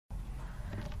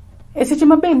E seche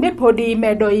ma bende podi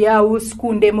medo yaw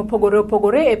skunde mopogore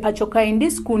opogore e Pachoka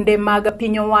indi, skunde mag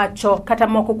piny owacho kata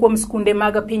moko kuom skunde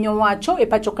mag piny owacho e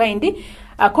Pachoka indi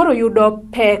koro yudo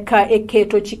pek e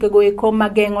keto chikego eko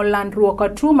mageng'o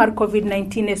landruok tuo mar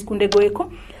COVID-19 e skunde go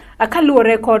eko.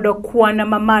 Kaluwore kod kwan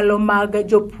mamalo mag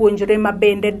jopuonjre ma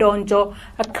bende donjo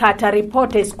kata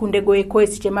ripot e skunde go eko e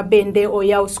seche ma bende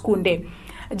oyaw skunde.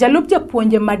 Jalup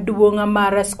japuonje maduong'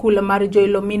 mar skul mar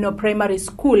Lolwe Primary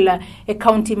School e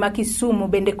kaunti ma Kisumu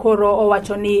bende koro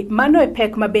owacho ni mano e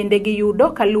pek ma bende giyudo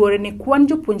kaluwore ni kwan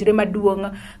jopuonjre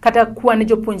maduong' kata kwan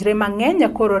jopuonjre mang'eny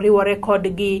koro riwore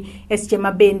kodgi e seche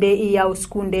ma bende iyaw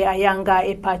skunde ayanga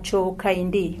e Pachoka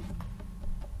indi.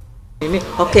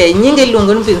 Okay, nyinge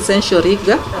luongo ni Vincent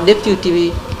Shoriga,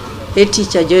 deputy head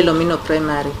teacher Lolwe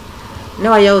Primary. Ne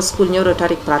wayaw skul nyoro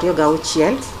tarik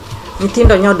 26.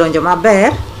 Nyithindo nyodonjo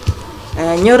maber.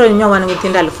 Nyoro wan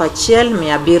nyithindo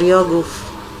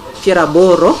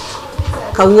 1,780.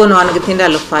 Kawuono wan nyithindo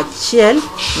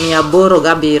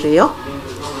 1,807.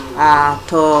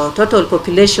 To total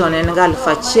population en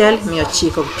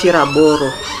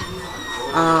 1,980.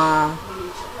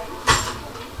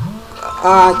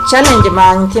 Challenge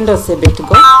ma nyithindo sebet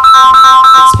go,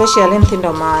 especially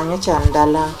nyithindo ma nyocha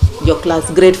ndala jo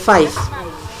class grade 5.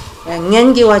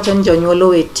 Ng'eny gi wacho ni jonyuol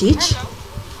owe tich,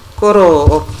 koro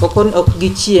ok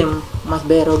gichiem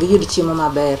maber, ok giyud chiemo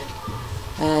maber.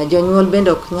 Jonyuol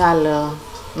bende ok nyal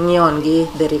ng'iongi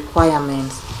the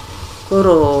requirements.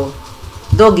 Koro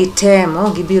though gitemo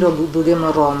gibiro buge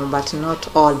moromo, but not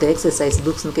all the exercise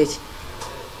books nikech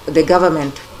the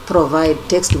government provide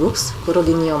textbooks, koro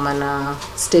ging'iewo mana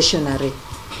stationery.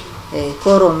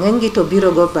 Koro ng'eny gi to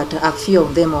biro go, but a few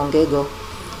of them onge go.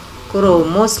 Koro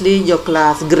mostly jo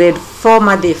class grade 4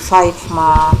 madhi 5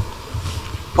 ma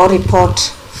or report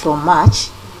from March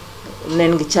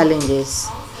nen gi challenges.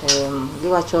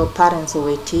 Giwacho parents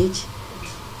owe tich,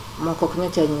 moko ok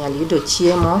nyocha nyal yudo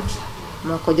chiemo,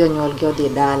 moko jonyuol gi odhi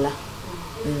dala.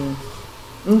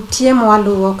 Nitie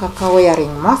mwaluwo kaka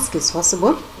wearing mask is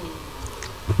possible.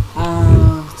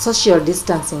 Social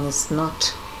distancing is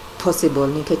not possible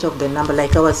nikech of the number,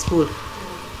 like our school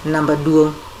number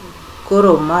duong'.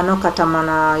 Koro mano kata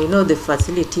mana, the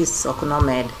facilities ok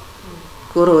nomed.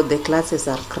 Koro the classes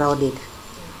are crowded.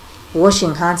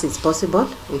 Washing hands is possible.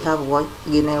 We have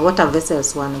water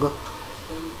vessels one go.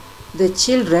 The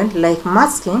children like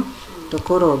masking to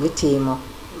koro gitimo.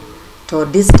 To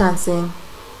distancing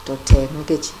to take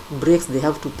nikech breaks they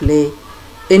have to play.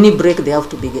 Any break they have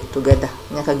to be together.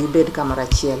 Nyaka gibed kamara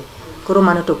achiel. Koro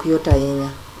mano to kuyota ahinya.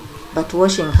 But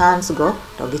washing hands go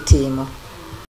to gitimo.